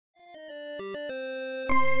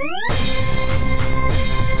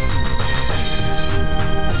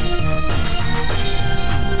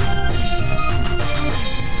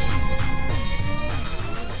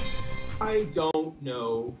I don't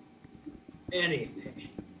know anything.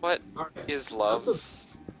 What Alright. is love?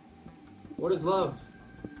 What is love?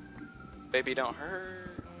 Baby, don't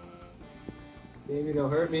hurt. Baby, don't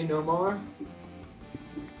hurt me no more.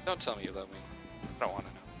 Don't tell me you love me. I don't want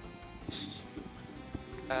to know.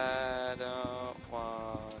 I don't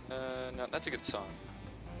wanna know. That's a good song.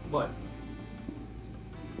 What?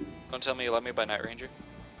 Don't Tell Me You Love Me by Night Ranger.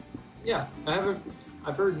 Yeah,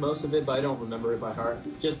 I've heard most of it, but I don't remember it by heart.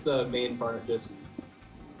 Just the main part, just...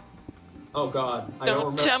 Oh god, I don't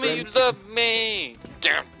remember. Don't tell me you love me!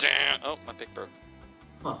 Damn, damn! Oh, my pick broke.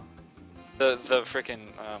 Huh. The frickin'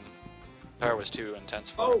 power was too intense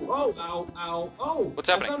for Oh, me. ow. Oh! What's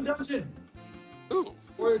happening? I found a dungeon! Ooh.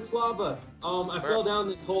 Or it's lava. I fell down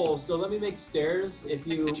this hole, so let me make stairs. If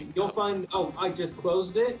you'll find... Oh, I just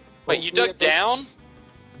closed it. Wait, you dug down?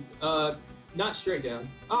 Not straight down.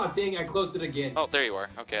 Ah, dang, I closed it again. Oh, there you are.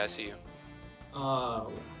 Okay, I see you.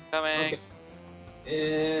 Coming. Okay.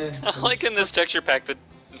 I I like in this texture pack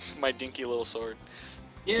my dinky little sword.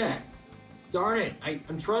 Yeah. Darn it.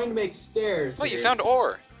 I'm trying to make stairs. Wait, here. you found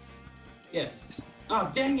ore. Yes. Oh,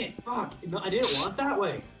 dang it. Fuck. No, I didn't want that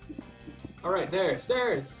way. Alright, there.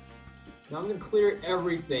 Stairs. Now I'm going to clear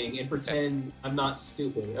everything and pretend I'm not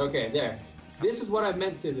stupid. Okay, there. This is what I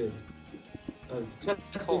meant to do. I was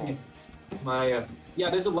testing my... yeah,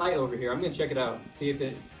 there's a light over here. I'm going to check it out. See if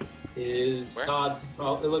it is... Where?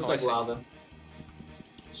 It looks like lava.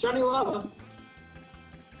 Shiny lava.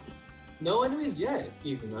 No enemies yet,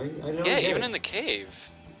 even. I don't Yeah, get even it. in the cave.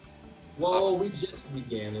 Well, we just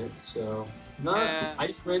began it, so... I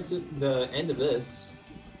just ran to the end of this.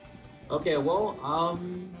 Okay, well,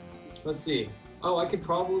 let's see. Oh, I could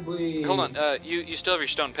probably... Hold on, you still have your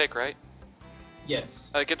stone pick, right?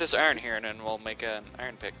 Yes. Get this iron here, and then we'll make an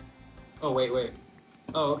iron pick. Oh, wait.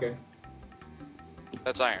 Oh, okay.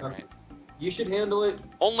 That's iron, right? You should handle it.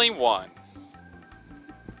 Only one.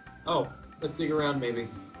 Oh, let's dig around, maybe.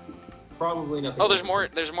 Probably nothing. Oh, there's more.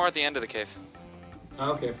 There's more at the end of the cave.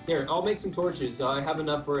 Okay, here, I'll make some torches. I have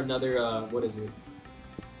enough for another, what is it?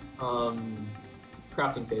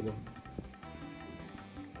 Crafting table.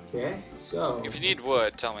 Okay, so... If you need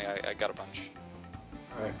wood, tell me. I got a bunch.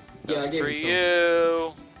 Alright. That was I gave for you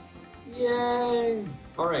you. some. Yay!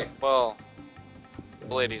 Alright. Well,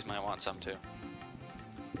 the ladies might want some too.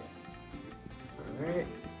 Alright.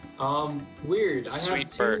 Weird. I have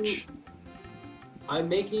Sweet birch. I'm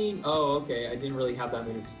making... Oh, okay. I didn't really have that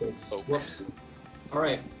many sticks. Oak. Whoops.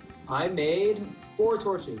 Alright. I made 4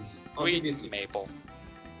 torches. I'll give you 2. Maple.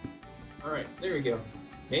 Alright, there we go.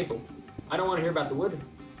 Maple. I don't want to hear about the wood.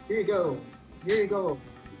 Here you go. Here you go.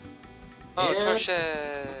 Oh, And...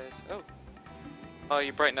 torches. Oh. Oh,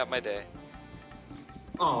 you brighten up my day.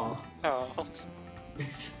 Aw. Oh.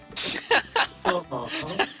 Aw.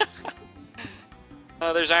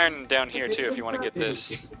 Oh, there's iron down here too if you want to get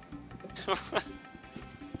this.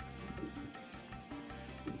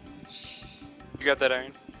 You got that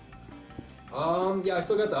iron? Yeah, I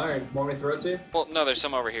still got the iron. Want me to throw it to you? Well, no, there's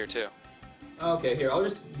some over here too. Okay, here, I'll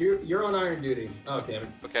just... You're on iron duty. Oh, damn it.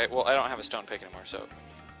 Okay, well, I don't have a stone pick anymore, so...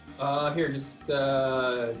 Here, just,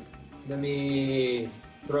 let me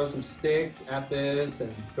throw some sticks at this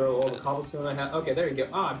and throw all the cobblestone I have. Okay, there you go.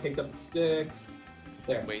 Ah, I picked up the sticks.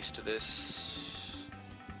 There. Waste this...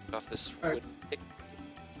 off this Alright. wood pick.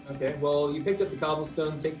 Okay, well, you picked up the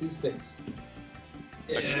cobblestone. Take these sticks.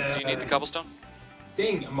 Okay, do you need the cobblestone?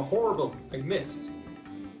 Dang, I'm horrible. I missed.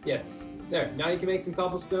 Yes. There, now you can make some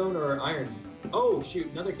cobblestone or iron. Oh, shoot,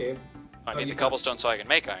 another cave. I need the cobblestone so I can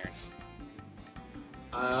make iron.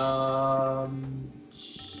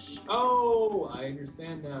 Oh, I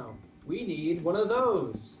understand now. We need one of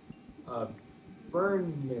those.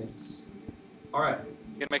 Furnace. Alright.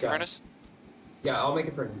 You gonna make a furnace? Yeah, I'll make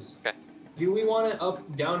a furnace. Okay. Do we want it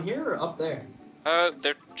up down here or up there?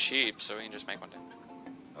 They're cheap, so we can just make one down.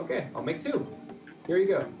 Okay, I'll make 2. Here you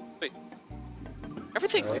go. Sweet.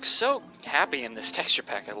 Everything looks so happy in this texture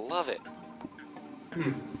pack. I love it.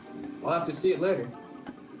 I'll have to see it later.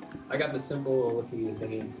 I got the simple looky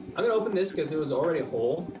thingy. I'm gonna open this because it was already a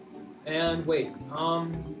hole. And wait,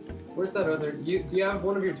 where's that other? Do you have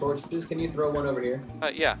one of your torches? Can you throw one over here?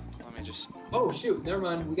 Yeah. Let me just... Oh shoot, never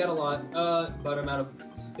mind. We got a lot. But I'm out of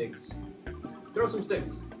sticks. Throw some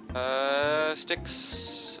sticks.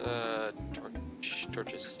 Sticks,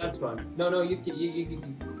 torches. That's fine. No, you okay.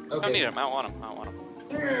 I don't need them. I don't want them. I don't want them.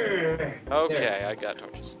 There. Okay, I got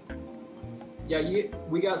torches. Yeah,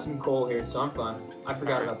 we got some coal here, so I'm fine. I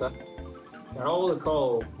forgot about that. Got all the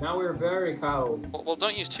coal. Now we're very cold. Well,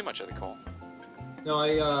 don't use too much of the coal. No,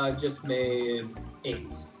 I just made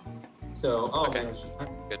 8. So, Okay. man,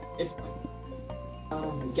 Good. it's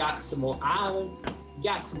fine. We got some more iron. We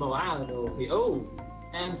got some more iron over here. Oh,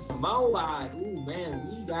 and some more iron. Ooh, man,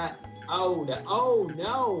 we got. Oh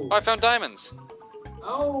no! Oh, I found diamonds.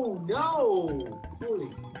 Oh no! Holy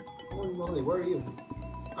moly! Where are you?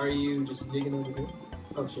 Are you just digging over here?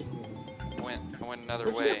 Oh shit! I went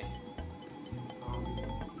another way.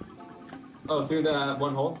 Oh, through that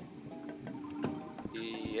one hole?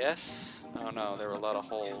 Yes. Oh no, there were a lot of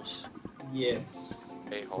holes. Yes.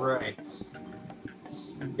 A hole. Right.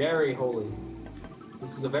 It's very holy.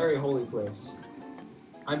 This is a very holy place.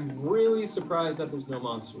 I'm really surprised that there's no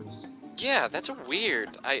monsters. Yeah, that's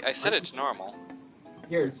weird. I set it to normal.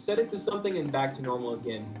 Here, set it to something and back to normal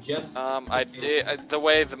again. Just the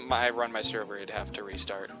way I run my server, it'd have to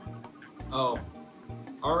restart. Oh.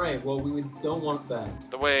 Alright, well, we don't want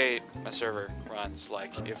that. The way my server runs,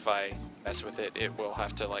 like, if I mess with it, it will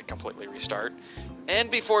have to, like, completely restart.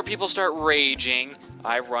 And before people start raging,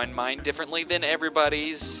 I run mine differently than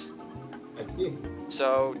everybody's. I see.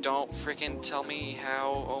 So don't freaking tell me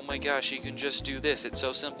how, oh my gosh, you can just do this, it's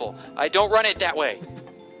so simple. I don't run it that way.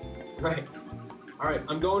 Right. Alright,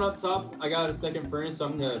 I'm going up top. I got a second furnace, so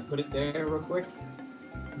I'm gonna put it there real quick.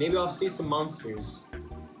 Maybe I'll see some monsters.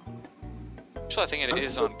 Actually, I think it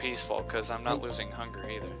is on peaceful, because I'm not losing hunger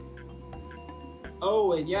either.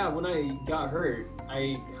 Oh, and yeah, when I got hurt,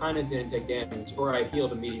 I kind of didn't take damage, or I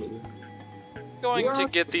healed immediately. Going to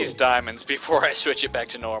get these diamonds before I switch it back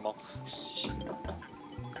to normal.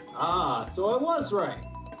 Ah, so I was right.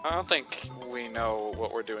 I don't think we know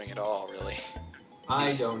what we're doing at all, really.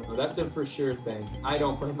 I don't know. That's a for sure thing. I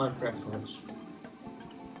don't play Minecraft much.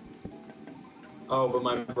 Oh, but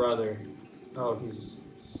my brother. Oh, he's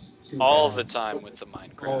too All bad. the time with the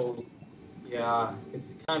Minecraft. Oh, yeah,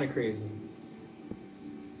 it's kind of crazy.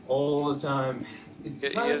 All the time. It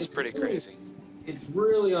is pretty crazy. It's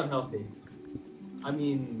really unhealthy. I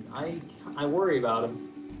mean, I worry about him.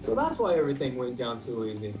 So that's why everything went down so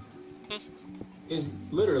easy. Is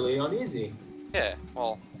literally uneasy. Yeah,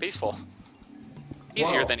 well, peaceful.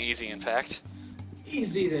 Easier Wow. than easy, in fact.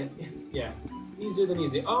 Easy than, yeah, easier than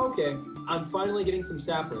easy. Oh, okay. I'm finally getting some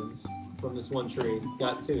saplings from this one tree.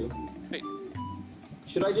 Got 2. Wait.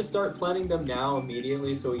 Should I just start planting them now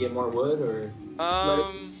immediately so we get more wood, or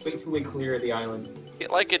wait till we clear the island?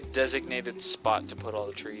 Get like a designated spot to put all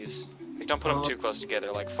the trees. Like, don't put them too close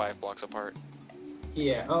together, like 5 blocks apart.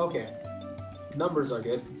 Yeah. Oh, okay. Numbers are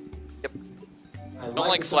good. Yep. I Don't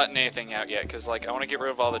like flatten anything out yet, because like I want to get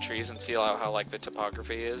rid of all the trees and see how like the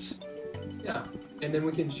topography is. Yeah, and then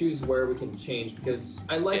we can choose where we can change, because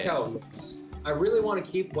I like how it looks. I really want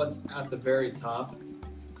to keep what's at the very top.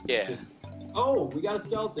 Yeah. Oh, we got a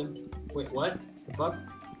skeleton. Wait, what? The fuck?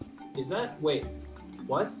 Is that? Wait,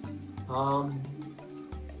 what?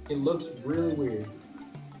 It looks really weird.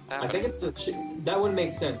 I think it's the that wouldn't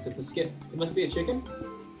make sense. It's a skip. It must be a chicken.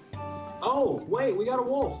 Oh, wait, we got a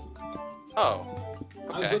wolf. Oh.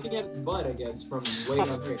 Okay. I was looking at its butt, I guess, from way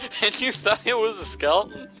down here. And you thought it was a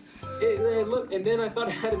skeleton? Look, and then I thought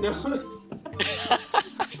it had a nose.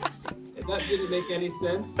 That didn't make any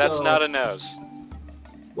sense. That's not a nose.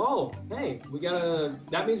 Whoa, hey, we gotta.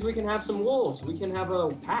 That means we can have some wolves. We can have a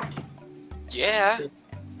pack. Yeah.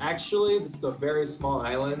 Actually, this is a very small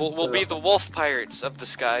island. We'll be the wolf pirates of the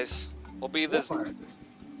skies. We'll be the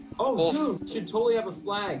Oh, wolf. dude, should totally have a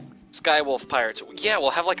flag. Sky wolf pirates. Yeah,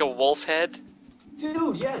 we'll have like a wolf head.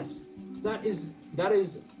 Dude, yes. That is.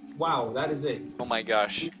 Wow, that is it. Oh my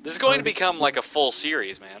gosh. This is going to become like a full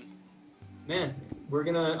series, man. Man, we're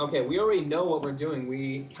gonna. Okay, we already know what we're doing.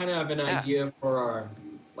 We kind of have an idea for our,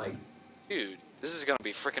 like. Dude, this is gonna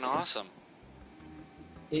be freaking awesome.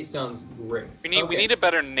 It sounds great. We need a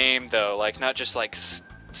better name though, like not just like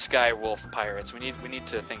Sky Wolf Pirates. We need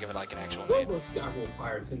to think of it like an actual name. Global Sky Wolf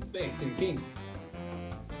Pirates in space and kings.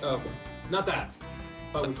 Okay, not that,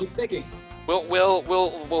 but we keep thinking.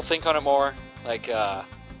 We'll think on it more. Like throughout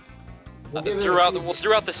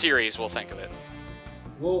the series, we'll think of it.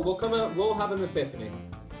 We'll come out. We'll have an epiphany.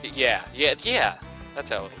 Yeah. That's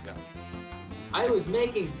how it'll go. I was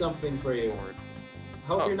making something for you.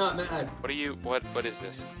 Hope you're not mad. What is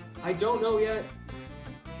this? I don't know yet.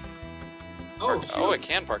 Oh, shoot. Oh, it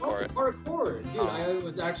can parkour it. Parkour.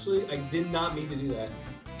 Dude, I did not mean to do that.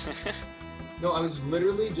 No, I was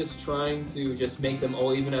literally just trying to just make them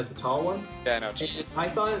all even as the tall one. Yeah, I know. And I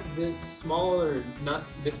thought this smaller, not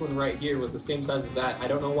this one right here, was the same size as that. I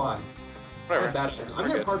don't know why. Whatever. I'm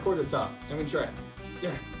gonna parkour to the top. I'm gonna try.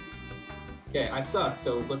 Yeah. Okay, I suck,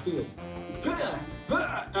 so let's do this.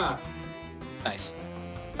 Nice.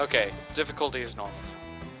 Okay, difficulty is normal.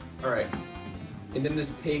 Alright. And then this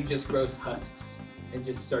pig just grows husks and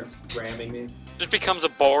just starts ramming me. Just becomes a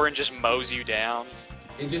boar and just mows you down.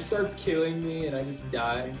 It just starts killing me and I just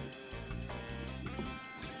die.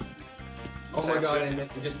 Oh my god, and it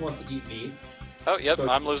just wants to eat meat. Oh, yep, So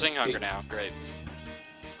I'm losing hunger tastes- now. Great.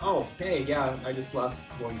 Oh, hey, yeah, I just lost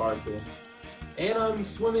 1 bar too. And I'm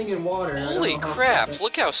swimming in water. and I don't Holy know how crap, fast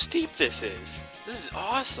look how steep this is. This is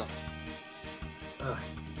awesome.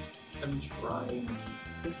 I'm trying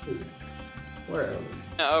to see. Where are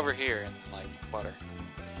we? Over here in, like, water.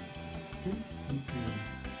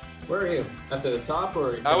 Where are you? At the top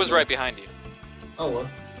or? I was right behind you. Oh, well.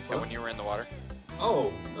 Yeah, when you were in the water.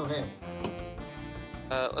 Oh, hey.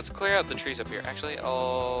 Let's clear out the trees up here. Actually,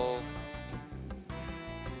 I'll...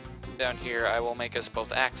 Down here, I will make us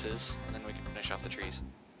both axes, and then we can finish off the trees.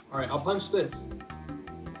 Alright, I'll punch this.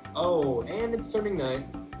 Oh, and it's turning night.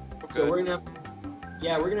 So Good. we're gonna have...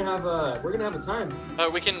 Yeah, we're gonna have a time.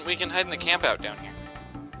 We can hide in the camp out down here.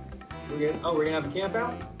 We're gonna have a camp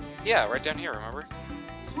out? Yeah, right down here, remember?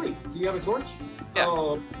 Sweet. Do you have a torch? Yeah.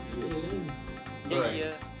 Oh, Yeah, Alright.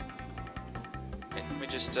 yeah. Let me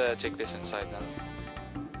just take this inside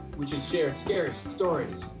then. We should share scary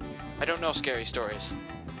stories. I don't know scary stories.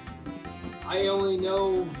 I only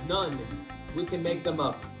know none. We can make them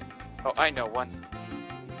up. Oh, I know one.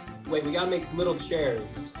 Wait, we gotta make little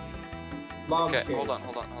chairs. Log Okay, chairs. hold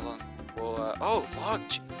on. We'll, oh,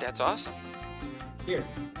 that's awesome. Here.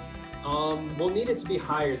 We'll need it to be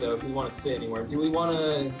higher though if we want to sit anywhere. Do we want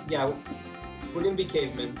to? Yeah, we're gonna be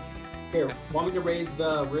cavemen. Here, Okay. want me to raise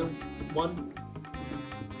the roof one?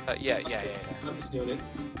 Yeah. I'm just doing it.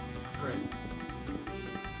 All right.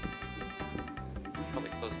 Probably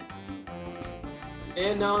close.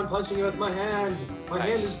 And now I'm punching it with my hand. My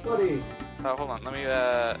hand Nice. is bloody. Oh, hold on. Let me.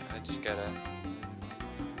 I just gotta.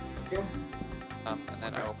 Okay. And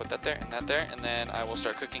then I will put that there, and then I will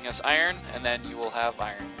start cooking us iron, and then you will have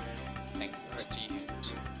iron things to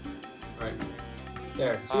use. All right.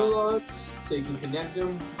 There, 2 logs, so you can connect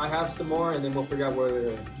them. I have some more, and then we'll figure out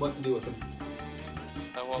what to do with them.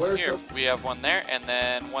 Well, Where's here the- we have one there, and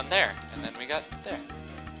then one there, and then we got there.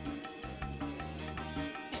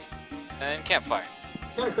 And campfire.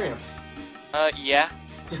 Kind of cramped. Yeah.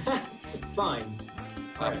 Fine.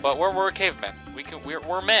 All right. But we're cavemen.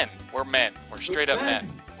 We're men. We're men. We're straight up men.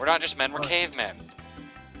 We're not just men. We're cavemen.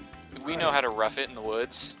 We know how to rough it in the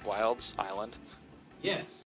woods, wilds, island. Yes.